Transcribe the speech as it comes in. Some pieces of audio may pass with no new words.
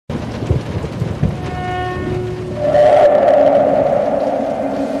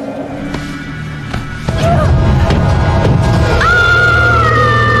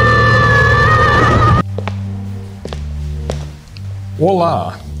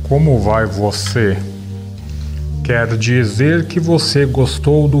Olá, como vai você? Quer dizer que você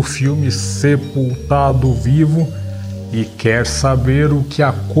gostou do filme Sepultado Vivo e quer saber o que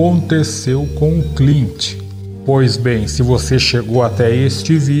aconteceu com o Clint? Pois bem, se você chegou até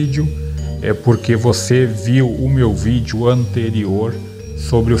este vídeo, é porque você viu o meu vídeo anterior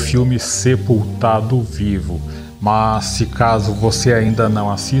sobre o filme Sepultado Vivo. Mas se caso você ainda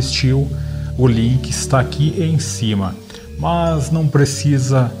não assistiu, o link está aqui em cima. Mas não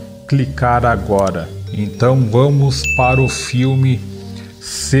precisa clicar agora. Então vamos para o filme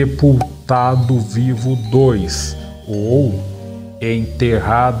Sepultado Vivo 2 ou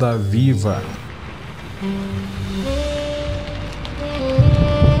Enterrada Viva.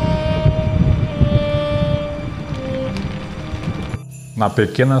 Na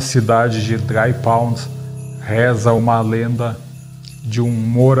pequena cidade de Dry Pound, reza uma lenda de um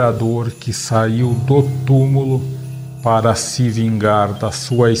morador que saiu do túmulo para se vingar da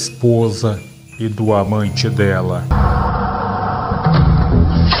sua esposa e do amante dela.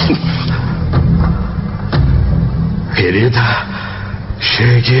 Querida,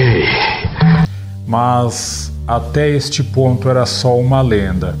 cheguei. Mas até este ponto era só uma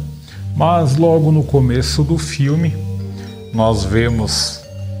lenda. Mas logo no começo do filme, nós vemos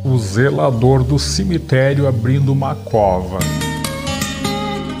o zelador do cemitério abrindo uma cova.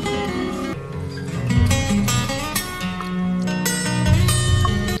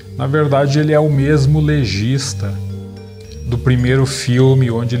 Na verdade, ele é o mesmo legista do primeiro filme,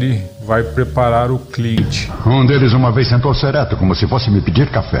 onde ele vai preparar o Clint. Um deles uma vez sentou-se ereto, como se fosse me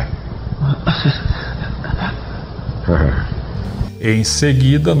pedir café. Em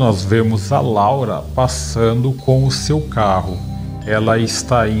seguida, nós vemos a Laura passando com o seu carro. Ela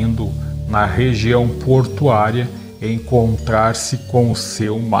está indo na região portuária encontrar-se com o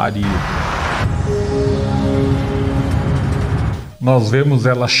seu marido. Nós vemos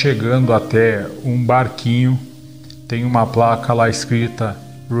ela chegando até um barquinho. Tem uma placa lá escrita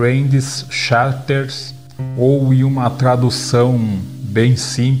Randy's Charters, ou em uma tradução bem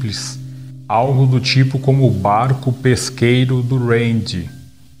simples, algo do tipo como o barco pesqueiro do Randy.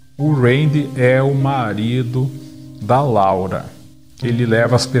 O Randy é o marido da Laura. Ele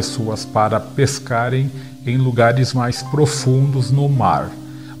leva as pessoas para pescarem em lugares mais profundos no mar,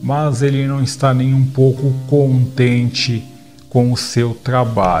 mas ele não está nem um pouco contente com o seu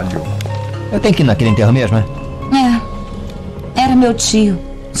trabalho. Eu tenho que ir naquele enterro mesmo, é? Era meu tio.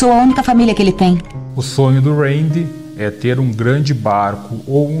 Sou a única família que ele tem. O sonho do Randy é ter um grande barco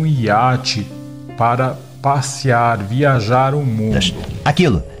ou um iate para passear, viajar o mundo.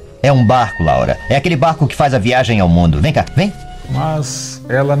 Aquilo é um barco, Laura. É aquele barco que faz a viagem ao mundo. Vem cá, vem. Mas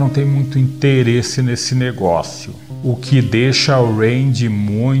ela não tem muito interesse nesse negócio, o que deixa o Randy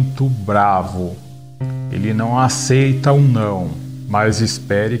muito bravo. Ele não aceita um não, mas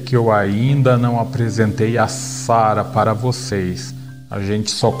espere que eu ainda não apresentei a Sarah para vocês. A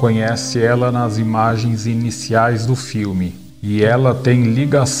gente só conhece ela nas imagens iniciais do filme. E ela tem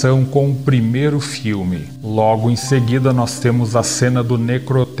ligação com o primeiro filme. Logo em seguida nós temos a cena do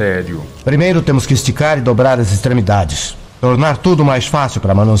necrotério. Primeiro temos que esticar e dobrar as extremidades. Tornar tudo mais fácil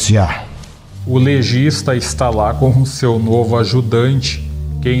para manusear. O legista está lá com o seu novo ajudante.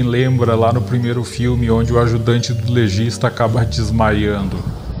 Quem lembra lá no primeiro filme, onde o ajudante do legista acaba desmaiando?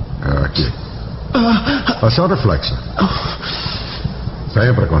 Aqui. Ação reflexa.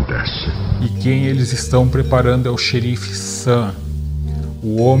 Sempre acontece. E quem eles estão preparando é o xerife Sam,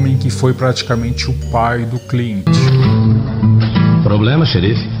 o homem que foi praticamente o pai do Clint. Problema,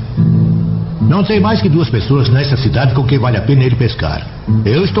 xerife? Não tem mais que duas pessoas nessa cidade com quem vale a pena ele pescar.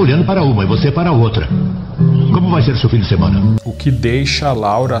 Eu estou olhando para uma e você para a outra. Como vai ser seu fim de semana? O que deixa a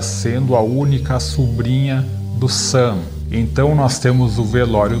Laura sendo a única sobrinha do Sam. Então nós temos o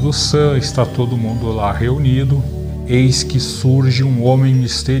velório do Sam, está todo mundo lá reunido. Eis que surge um homem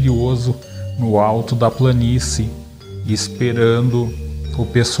misterioso no alto da planície, esperando o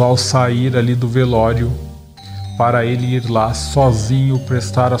pessoal sair ali do velório para ele ir lá sozinho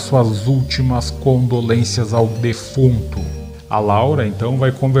prestar as suas últimas condolências ao defunto. A Laura então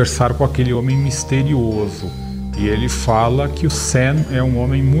vai conversar com aquele homem misterioso e ele fala que o Sam é um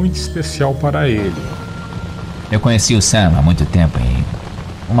homem muito especial para ele. Eu conheci o Sam há muito tempo em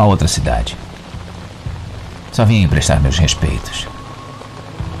uma outra cidade. Só vim prestar meus respeitos.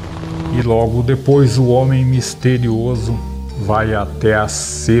 E logo depois o homem misterioso vai até a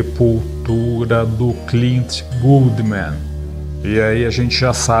sepultura do Clint Goodman. E aí a gente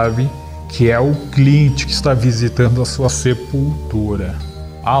já sabe que é o Clint que está visitando a sua sepultura.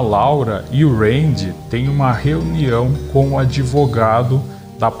 A Laura e o Randy têm uma reunião com o advogado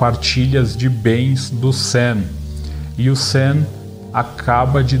da partilhas de bens do Sam. E o Sam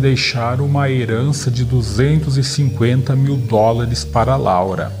acaba de deixar uma herança de $250 mil para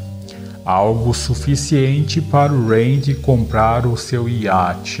Laura. Algo suficiente para o Randy comprar o seu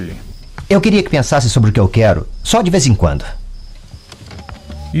iate. Eu queria que pensasse sobre o que eu quero, só de vez em quando.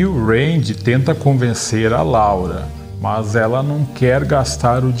 E o Randy tenta convencer a Laura, mas ela não quer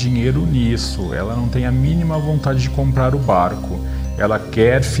gastar o dinheiro nisso. Ela não tem a mínima vontade de comprar o barco. Ela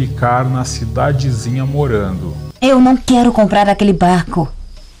quer ficar na cidadezinha morando. Eu não quero comprar aquele barco.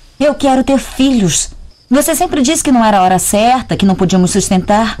 Eu quero ter filhos. Você sempre disse que não era a hora certa, que não podíamos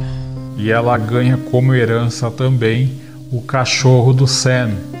sustentar. E ela ganha como herança também o cachorro do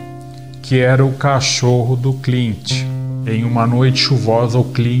Sam, que era o cachorro do Clint. Em uma noite chuvosa, o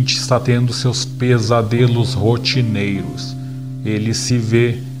Clint está tendo seus pesadelos rotineiros. Ele se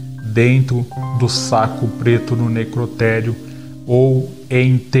vê dentro do saco preto no necrotério ou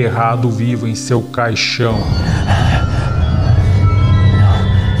enterrado vivo em seu caixão.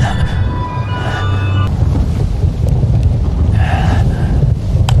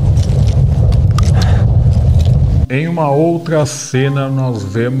 Em uma outra cena, nós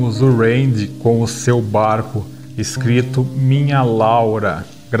vemos o Randy com o seu barco escrito Minha Laura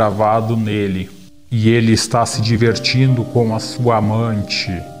gravado nele, e ele está se divertindo com a sua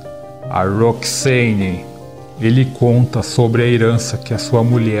amante, a Roxane. Ele conta sobre a herança que a sua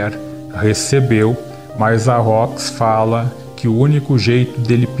mulher recebeu, mas a Rox fala que o único jeito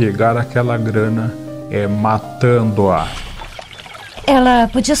dele pegar aquela grana é matando-a. Ela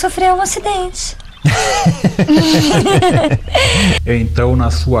podia sofrer um acidente. Então, na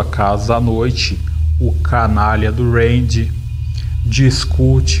sua casa à noite, o canalha do Randy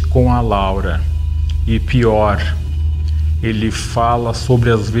discute com a Laura. E pior, ele fala sobre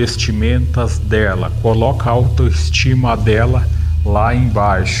as vestimentas dela, coloca a autoestima dela lá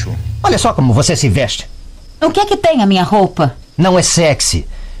embaixo. Olha só como você se veste. O que é que tem a minha roupa? Não é sexy.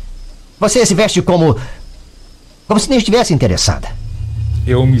 Você se veste como se nem estivesse interessada.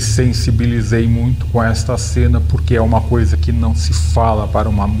 Eu me sensibilizei muito com esta cena porque é uma coisa que não se fala para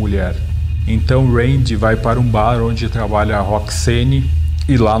uma mulher. Então Randy vai para um bar onde trabalha a Roxane,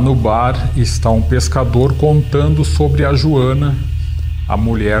 e lá no bar está um pescador contando sobre a Joana, a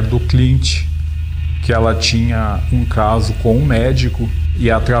mulher do Clint, que ela tinha um caso com um médico, e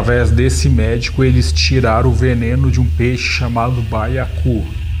através desse médico eles tiraram o veneno de um peixe chamado baiacu,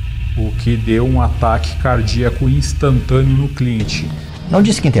 o que deu um ataque cardíaco instantâneo no Clint. Não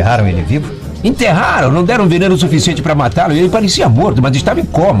disse que enterraram ele vivo? Enterraram, não deram veneno suficiente para matá-lo e ele parecia morto, mas estava em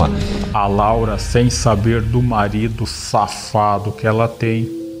coma. A Laura, sem saber do marido safado que ela tem,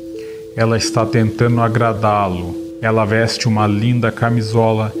 ela está tentando agradá-lo. Ela veste uma linda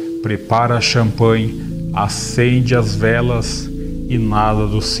camisola, prepara champanhe, acende as velas e nada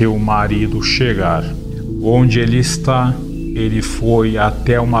do seu marido chegar. Onde ele está, ele foi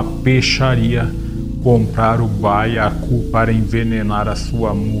até uma peixaria comprar o baiacu para envenenar a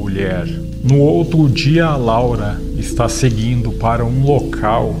sua mulher. No outro dia, a Laura está seguindo para um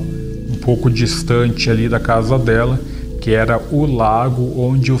local um pouco distante ali da casa dela, que era o lago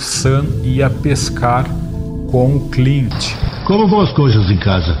onde o Sam ia pescar com o Clint. Como vão as coisas em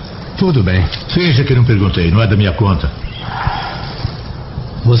casa? Tudo bem. Finja que não perguntei, não é da minha conta.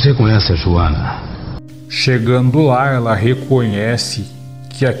 Você conhece a Joana? Chegando lá, ela reconhece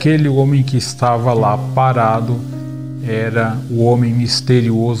que aquele homem que estava lá parado era o homem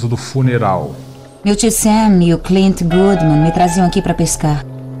misterioso do funeral. Meu tio Sam e o Clint Goodman me traziam aqui para pescar.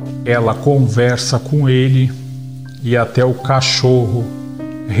 Ela conversa com ele e até o cachorro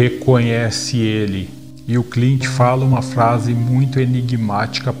reconhece ele. E o Clint fala uma frase muito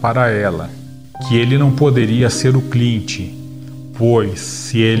enigmática para ela, que ele não poderia ser o Clint, pois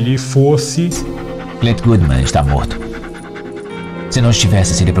se ele fosse... Clint Goodman está morto. Se não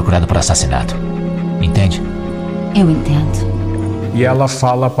estivesse, seria procurado por assassinato. Entende? Eu entendo. E ela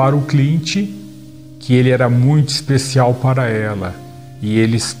fala para o Clint que ele era muito especial para ela. E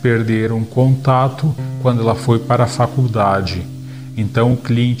eles perderam contato quando ela foi para a faculdade. Então o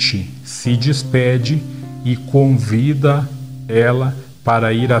Clint se despede e convida ela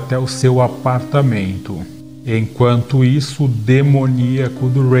para ir até o seu apartamento. Enquanto isso, o demoníaco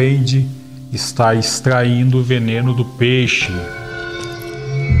do Randy está extraindo o veneno do peixe.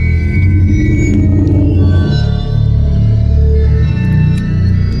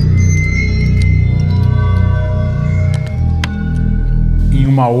 Em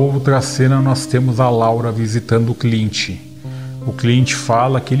uma outra cena, nós temos a Laura visitando o Clint. O Clint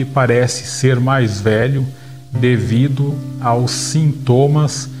fala que ele parece ser mais velho devido aos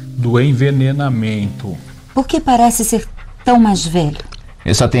sintomas do envenenamento. Por que parece ser tão mais velho?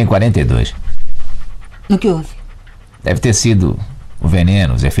 Eu só tenho 42. O que houve? Deve ter sido O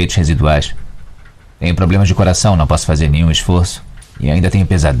veneno, os efeitos residuais. Tenho problemas de coração, não posso fazer nenhum esforço. E ainda tenho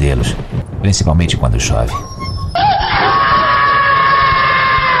pesadelos, principalmente quando chove.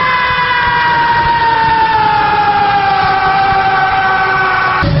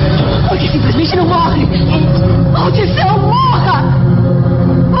 Porque simplesmente não morre! Maldição, morra!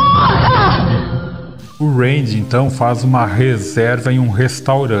 Morra! O Randy então faz uma reserva em um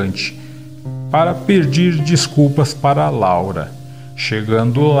restaurante para pedir desculpas para a Laura.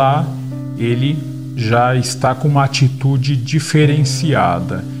 Chegando lá, ele já está com uma atitude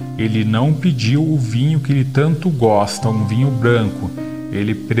diferenciada. Ele não pediu o vinho que ele tanto gosta, um vinho branco.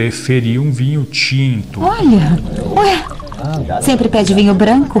 Ele preferiu um vinho tinto. Olha, ué, sempre pede vinho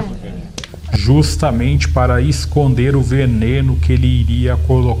branco? Justamente para esconder o veneno que ele iria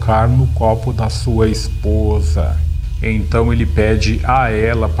colocar no copo da sua esposa. Então ele pede a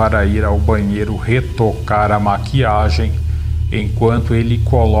ela para ir ao banheiro retocar a maquiagem, enquanto ele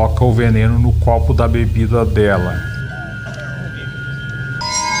coloca o veneno no copo da bebida dela.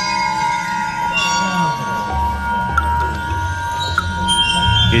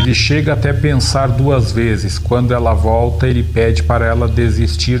 Ele chega até pensar 2 vezes. Quando ela volta, ele pede para ela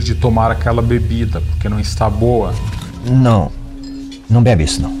desistir de tomar aquela bebida, porque não está boa. Não bebe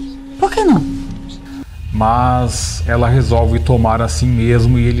isso não. Por que não? Mas ela resolve tomar assim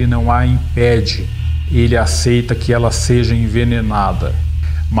mesmo e ele não a impede. Ele aceita que ela seja envenenada.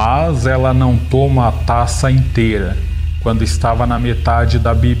 Mas ela não toma a taça inteira. Quando estava na metade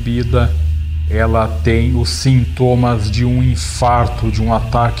da bebida, ela tem os sintomas de um infarto, de um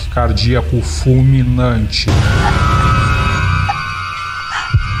ataque cardíaco fulminante.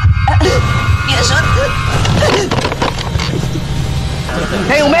 Me ajuda!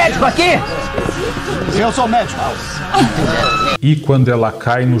 Tem um médico aqui? Eu sou médico. E quando ela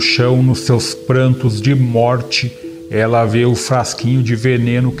cai no chão, nos seus prantos de morte, ela vê o frasquinho de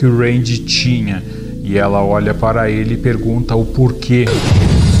veneno que o Randy tinha. E ela olha para ele e pergunta o porquê.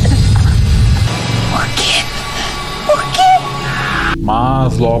 Por quê?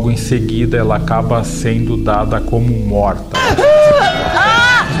 Mas logo em seguida ela acaba sendo dada como morta.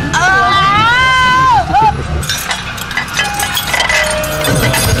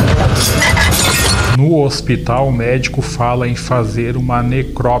 No hospital, o médico fala em fazer uma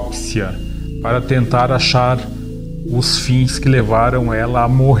necrópsia para tentar achar os fins que levaram ela a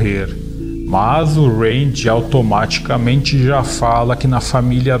morrer. Mas o Randy automaticamente já fala que na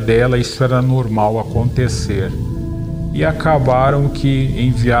família dela isso era normal acontecer. E acabaram que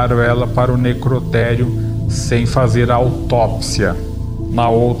enviaram ela para o necrotério sem fazer a autópsia. Na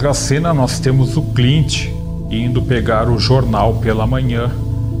outra cena nós temos o Clint indo pegar o jornal pela manhã,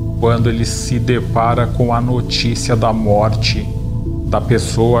 quando ele se depara com a notícia da morte da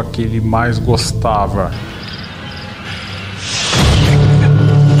pessoa que ele mais gostava.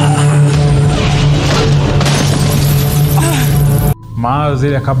 Mas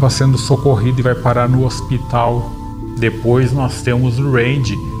ele acaba sendo socorrido e vai parar no hospital. Depois nós temos o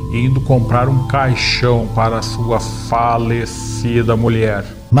Randy indo comprar um caixão para a sua falecida mulher.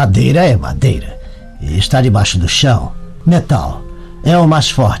 Madeira é madeira. E está debaixo do chão. Metal. É o mais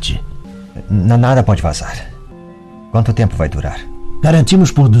forte. Nada pode vazar. Quanto tempo vai durar?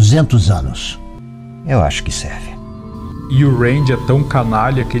 Garantimos por 200 anos. Eu acho que serve. E o Randy é tão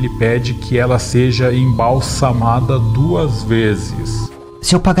canalha que ele pede que ela seja embalsamada 2 vezes.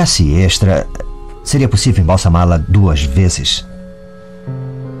 Se eu pagasse extra, seria possível embalsamá-la 2 vezes?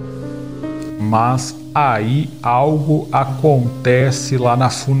 Mas aí algo acontece lá na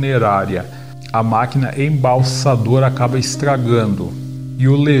funerária. A máquina embalsadora acaba estragando. E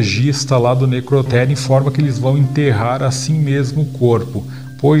o legista lá do necrotério informa que eles vão enterrar assim mesmo o corpo,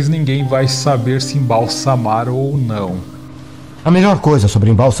 pois ninguém vai saber se embalsamaram ou não. A melhor coisa sobre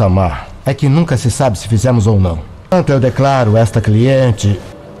embalsamar é que nunca se sabe se fizemos ou não. Portanto, eu declaro esta cliente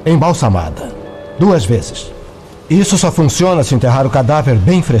embalsamada 2 vezes. Isso só funciona se enterrar o cadáver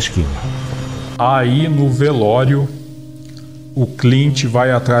bem fresquinho. Aí no velório, o Clint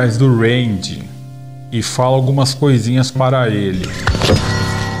vai atrás do Randy e fala algumas coisinhas para ele.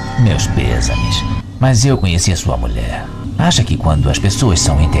 Meus pêsames, mas eu conheci a sua mulher. Acha que quando as pessoas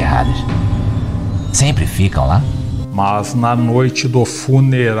são enterradas, sempre ficam lá? Mas na noite do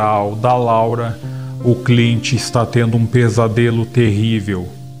funeral da Laura, o Clint está tendo um pesadelo terrível.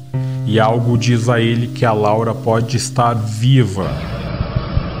 E algo diz a ele que a Laura pode estar viva.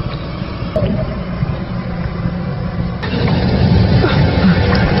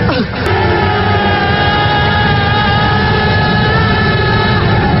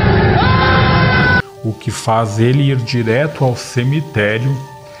 O que faz ele ir direto ao cemitério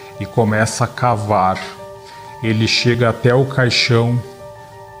e começa a cavar. Ele chega até o caixão,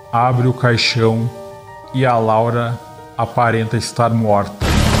 abre o caixão e a Laura aparenta estar morta.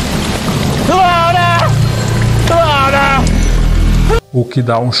 Laura! Laura! O que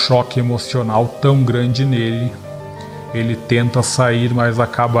dá um choque emocional tão grande nele. Ele tenta sair, mas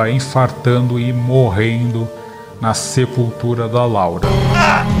acaba infartando e morrendo na sepultura da Laura.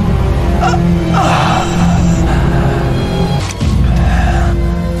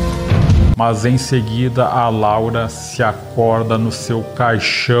 Mas em seguida a Laura se acorda no seu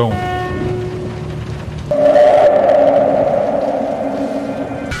caixão.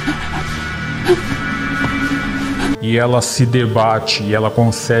 E ela se debate e ela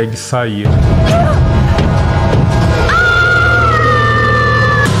consegue sair.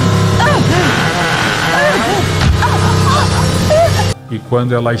 E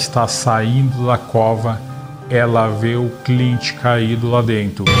quando ela está saindo da cova, ela vê o Clint caído lá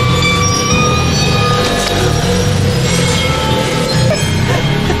dentro.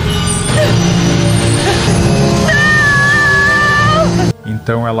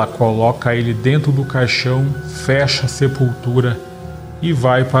 Então ela coloca ele dentro do caixão, fecha a sepultura e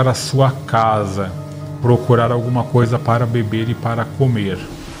vai para sua casa procurar alguma coisa para beber e para comer.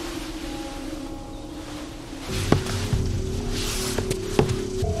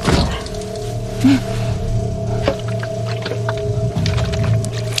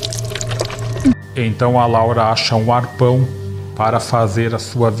 Então a Laura acha um arpão para fazer a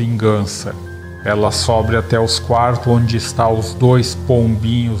sua vingança. Ela sobe até os quartos onde estão os dois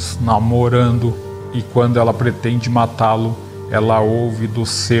pombinhos namorando, e quando ela pretende matá-lo, ela ouve do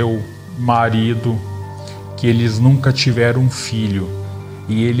seu marido que eles nunca tiveram um filho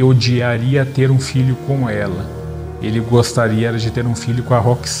e ele odiaria ter um filho com ela. Ele gostaria de ter um filho com a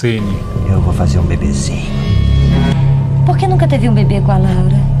Roxane. Eu vou fazer um bebezinho. Por que nunca teve um bebê com a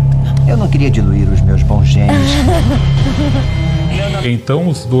Laura? Eu não queria diluir os meus bons genes. Então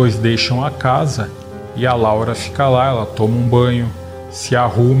os dois deixam a casa e a Laura fica lá. Ela toma um banho, se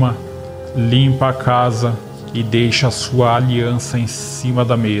arruma, limpa a casa e deixa a sua aliança em cima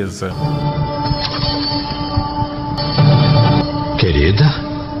da mesa. Querida,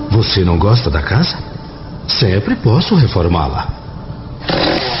 você não gosta da casa? Sempre posso reformá-la.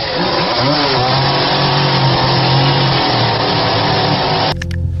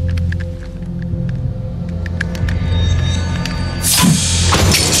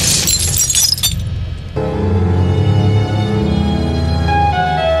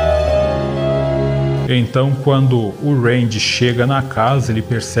 Então, quando o Randy chega na casa, ele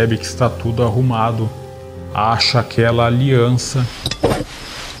percebe que está tudo arrumado, acha aquela aliança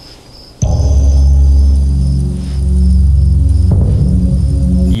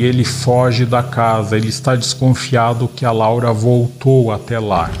e ele foge da casa. Ele está desconfiado que a Laura voltou até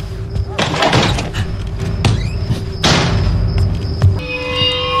lá.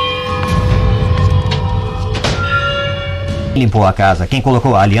 Limpou a casa. Quem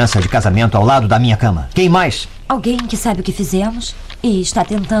colocou a aliança de casamento ao lado da minha cama? Quem mais? Alguém que sabe o que fizemos e está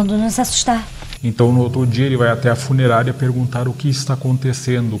tentando nos assustar. Então no outro dia ele vai até a funerária perguntar o que está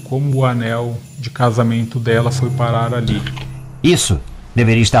acontecendo, como o anel de casamento dela foi parar ali. Isso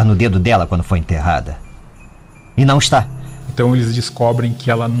deveria estar no dedo dela quando foi enterrada. E não está. Então eles descobrem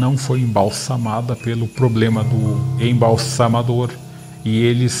que ela não foi embalsamada pelo problema do embalsamador. E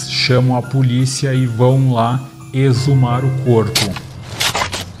eles chamam a polícia e vão lá exumar o corpo.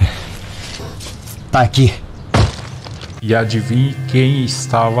 Tá aqui. E adivinhe quem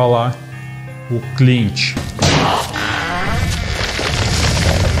estava lá? O Clint.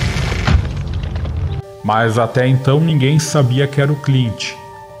 Mas até então ninguém sabia que era o Clint.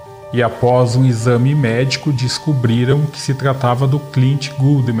 E após um exame médico descobriram que se tratava do Clint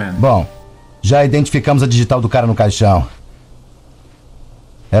Goodman. Bom, já identificamos a digital do cara no caixão.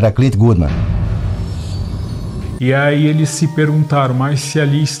 Era Clint Goodman. E aí eles se perguntaram, mas se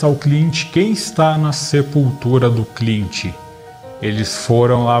ali está o Clint, quem está na sepultura do Clint? Eles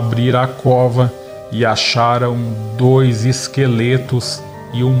foram lá abrir a cova e acharam 2 esqueletos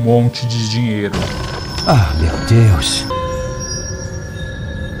e um monte de dinheiro. Ah, meu Deus.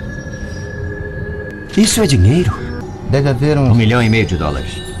 Isso é dinheiro? Deve haver $1,5 milhão.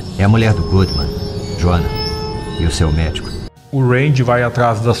 É a mulher do Goodman, Joana, e o seu médico. O Randy vai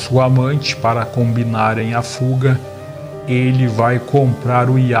atrás da sua amante para combinarem a fuga. Ele vai comprar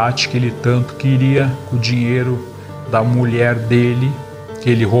o iate que ele tanto queria, com o dinheiro da mulher dele, que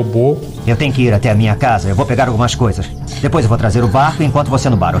ele roubou. Eu tenho que ir até a minha casa, eu vou pegar algumas coisas. Depois eu vou trazer o barco enquanto você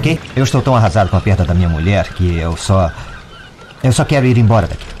no bar, ok? Eu estou tão arrasado com a perda da minha mulher que eu só quero ir embora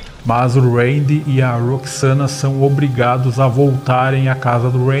daqui. Mas o Randy e a Roxana são obrigados a voltarem à casa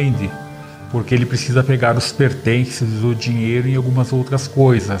do Randy, porque ele precisa pegar os pertences, o dinheiro e algumas outras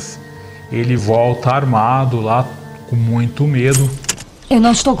coisas. Ele volta armado lá, com muito medo. Eu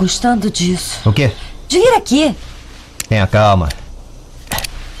não estou gostando disso. O quê? De vir aqui. Tenha calma.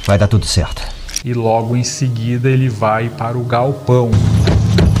 Vai dar tudo certo. E logo em seguida ele vai para o galpão,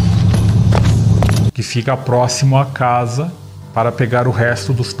 que fica próximo à casa, para pegar o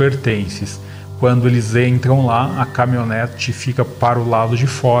resto dos pertences. Quando eles entram lá, a caminhonete fica para o lado de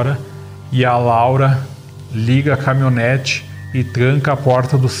fora e a Laura liga a caminhonete e tranca a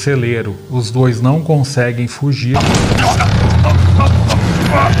porta do celeiro. Os dois não conseguem fugir. O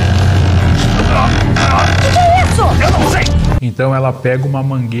que é isso? Eu não sei! Então ela pega uma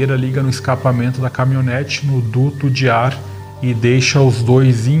mangueira, liga no escapamento da caminhonete, no duto de ar, e deixa os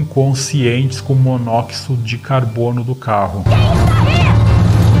dois inconscientes com monóxido de carbono do carro.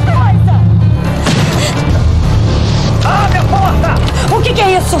 Abre a porta! O que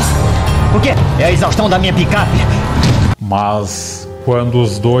é isso? O quê? É a exaustão da minha picape. Mas quando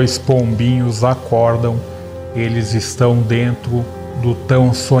os dois pombinhos acordam, eles estão dentro do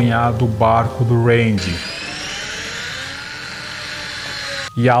tão sonhado barco do Randy.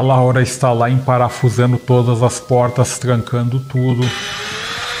 E a Laura está lá emparafusando todas as portas, trancando tudo.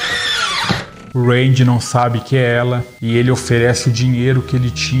 O Randy não sabe que é ela e ele oferece o dinheiro que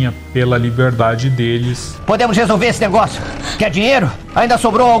ele tinha pela liberdade deles. Podemos resolver esse negócio. Quer dinheiro? Ainda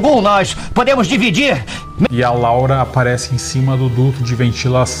sobrou algum? Nós podemos dividir. E a Laura aparece em cima do duto de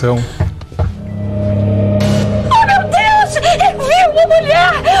ventilação. Oh, meu Deus! Eu vi uma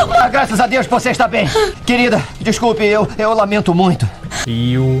mulher! Graças a Deus você está bem. Querida, desculpe, eu lamento muito.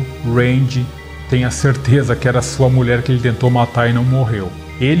 E o Randy tem a certeza que era sua mulher que ele tentou matar e não morreu.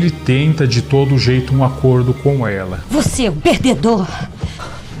 Ele tenta de todo jeito um acordo com ela. Você é um perdedor.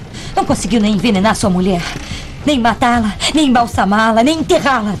 Não conseguiu nem envenenar sua mulher, nem matá-la, nem embalsamá-la, nem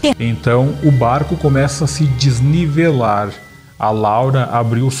enterrá-la. Então o barco começa a se desnivelar. A Laura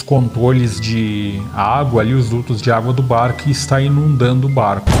abriu os controles de água ali, os dutos de água do barco, e está inundando o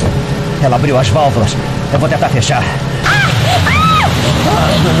barco. Ela abriu as válvulas. Eu vou tentar fechar.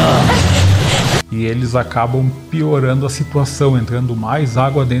 E eles acabam piorando a situação, entrando mais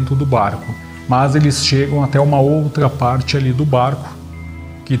água dentro do barco. Mas eles chegam até uma outra parte ali do barco,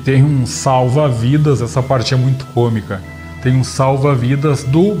 que tem um salva-vidas. Essa parte é muito cômica. Tem um salva-vidas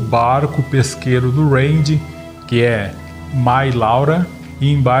do barco pesqueiro do Randy, que é My Laura,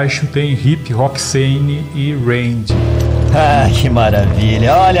 e embaixo tem Hip, Roxane e Randy. Ah, que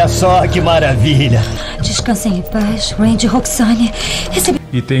maravilha! Olha só que maravilha! Descansem em paz, Randy e Roxane.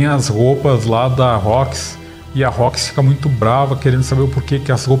 E tem as roupas lá da Rox, e a Rox fica muito brava, querendo saber o porquê que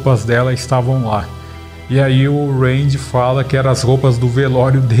as roupas dela estavam lá. E aí o Randy fala que eram as roupas do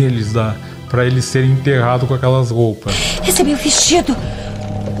velório deles, para eles serem enterrados com aquelas roupas. Esse é meu vestido!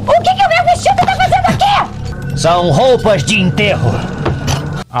 O que o meu vestido tá fazendo aqui? São roupas de enterro.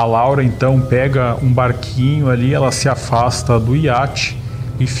 A Laura então pega um barquinho ali, ela se afasta do iate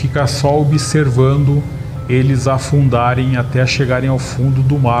e fica só observando eles afundarem até chegarem ao fundo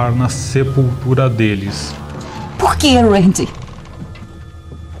do mar, na sepultura deles. Por que, Randy?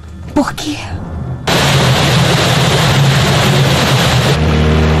 Por quê?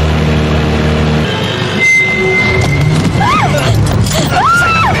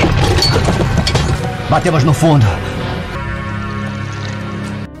 Batemos no fundo.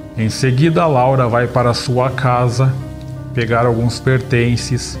 Em seguida, a Laura vai para sua casa pegar alguns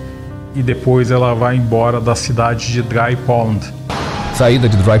pertences e depois ela vai embora da cidade de Dry Pond. Saída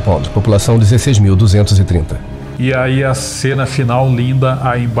de Dry Pond, população 16.230. E aí a cena final linda,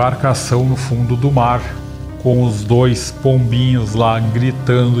 a embarcação no fundo do mar, com os dois pombinhos lá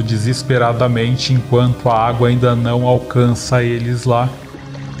gritando desesperadamente enquanto a água ainda não alcança eles lá.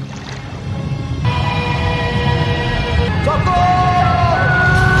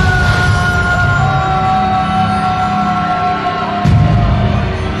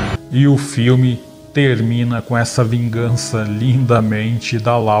 E o filme termina com essa vingança lindamente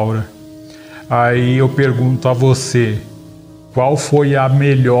da Laura. Aí eu pergunto a você, qual foi a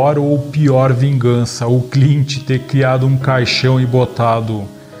melhor ou pior vingança? O Clint ter criado um caixão e botado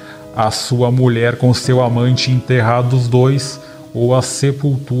a sua mulher com seu amante enterrados os dois, ou a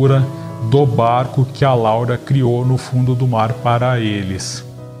sepultura do barco que a Laura criou no fundo do mar para eles?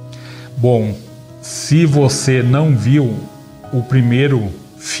 Bom, se você não viu o primeiro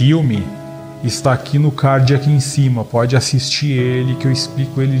filme, está aqui no card aqui em cima, pode assistir ele que eu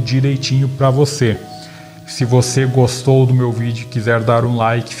explico ele direitinho para você. Se você gostou do meu vídeo e quiser dar um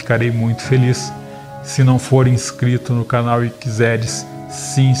like, ficarei muito feliz. Se não for inscrito no canal e quiseres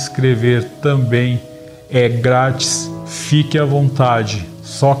se inscrever também, é grátis, fique à vontade.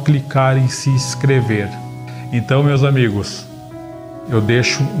 só clicar em se inscrever. Então, meus amigos, eu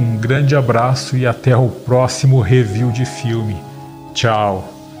deixo um grande abraço e até o próximo review de filme.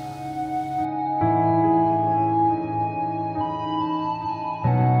 Tchau!